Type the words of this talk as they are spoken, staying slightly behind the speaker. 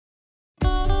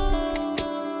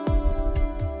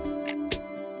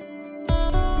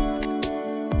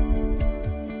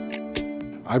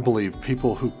I believe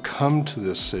people who come to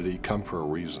this city come for a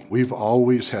reason. We've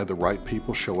always had the right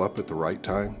people show up at the right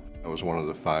time. I was one of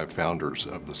the 5 founders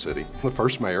of the city. The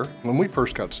first mayor, when we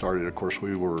first got started, of course,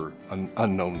 we were an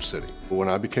unknown city. When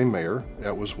I became mayor,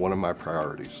 that was one of my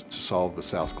priorities, to solve the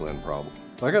South Glen problem.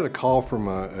 So I got a call from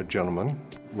a gentleman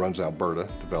who runs Alberta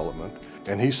Development,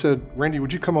 and he said, "Randy,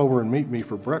 would you come over and meet me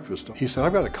for breakfast?" He said,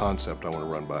 "I've got a concept I want to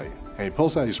run by you." And he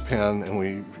pulls out his pen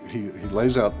and he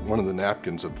lays out one of the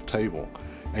napkins at the table,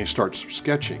 and he starts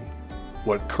sketching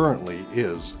what currently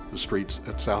is the streets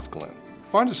at South Glen.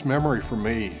 Fondest memory for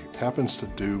me happens to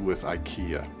do with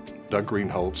IKEA. Doug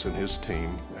Greenholtz and his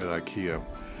team at IKEA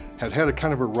had a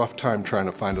kind of a rough time trying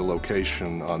to find a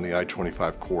location on the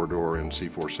I-25 corridor in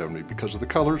C-470 because of the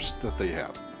colors that they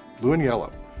have, blue and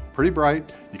yellow. Pretty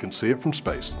bright, you can see it from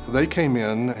space. They came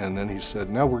in and then he said,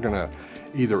 now we're gonna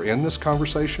either end this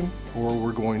conversation or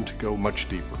we're going to go much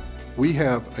deeper. We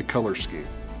have a color scheme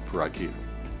for IKEA.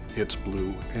 It's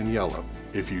blue and yellow.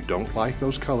 If you don't like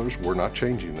those colors, we're not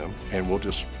changing them, and we'll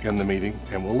just end the meeting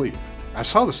and we'll leave. I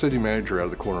saw the city manager out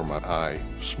of the corner of my eye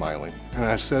smiling, and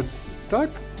I said, "Doug,"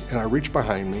 and I reached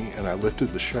behind me and I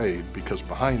lifted the shade because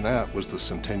behind that was the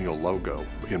Centennial logo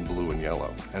in blue and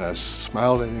yellow. And I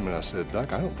smiled at him and I said,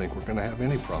 "Doug, I don't think we're gonna have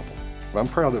any problem." I'm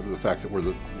proud of the fact that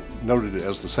we're noted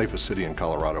as the safest city in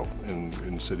Colorado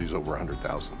in cities over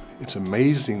 100,000. It's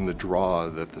amazing the draw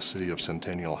that the city of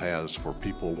Centennial has for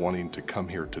people wanting to come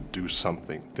here to do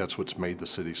something. That's what's made the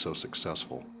city so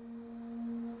successful.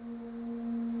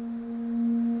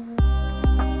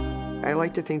 I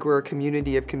like to think we're a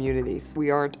community of communities.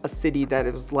 We aren't a city that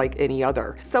is like any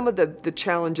other. Some of the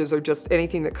challenges are just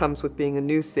anything that comes with being a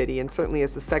new city, and certainly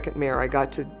as the second mayor, I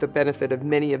got to the benefit of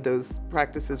many of those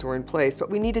practices were in place, but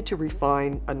we needed to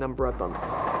refine a number of them.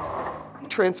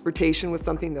 Transportation was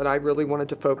something that I really wanted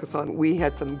to focus on. We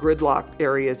had some gridlocked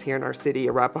areas here in our city,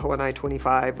 Arapahoe and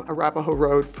I-25, Arapahoe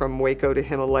Road from Waco to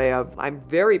Himalaya. I'm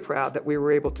very proud that we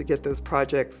were able to get those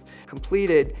projects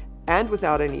completed and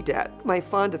without any debt. My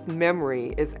fondest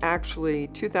memory is actually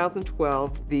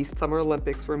 2012, the Summer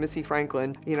Olympics, where Missy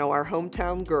Franklin, you know, our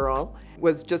hometown girl,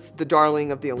 was just the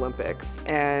darling of the Olympics.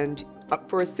 And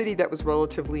for a city that was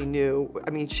relatively new,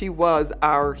 I mean, she was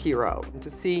our hero. And to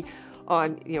see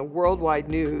on worldwide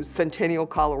news, Centennial,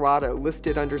 Colorado,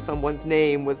 listed under someone's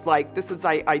name was like, this is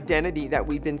the identity that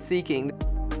we've been seeking.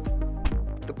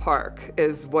 The park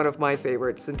is one of my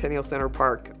favorites, Centennial Center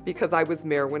Park, because I was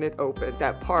mayor when it opened.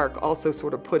 That park also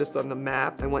sort of put us on the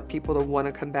map. I want people to want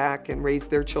to come back and raise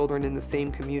their children in the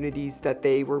same communities that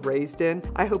they were raised in.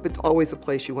 I hope it's always a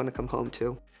place you want to come home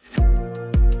to.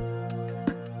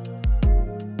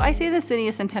 I see the city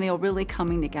of Centennial really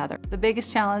coming together. The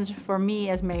biggest challenge for me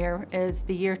as mayor is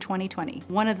the year 2020.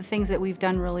 One of the things that we've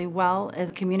done really well is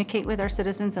communicate with our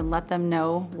citizens and let them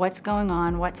know what's going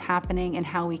on, what's happening, and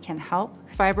how we can help.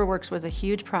 FiberWorks was a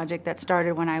huge project that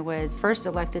started when I was first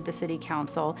elected to City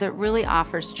Council that really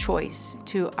offers choice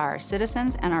to our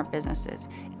citizens and our businesses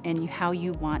and how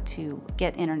you want to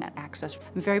get internet access.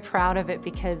 I'm very proud of it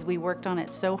because we worked on it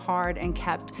so hard and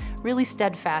kept really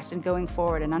steadfast in going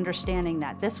forward and understanding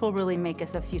that this will really make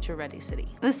us a future-ready city.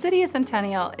 The city of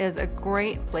Centennial is a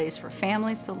great place for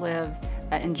families to live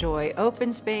that enjoy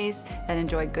open space, that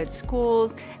enjoy good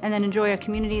schools, and then enjoy a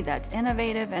community that's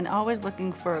innovative and always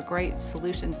looking for great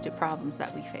solutions to problems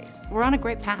that we face. We're on a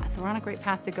great path. We're on a great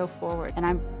path to go forward, and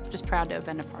I'm just proud to have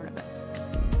been a part of it.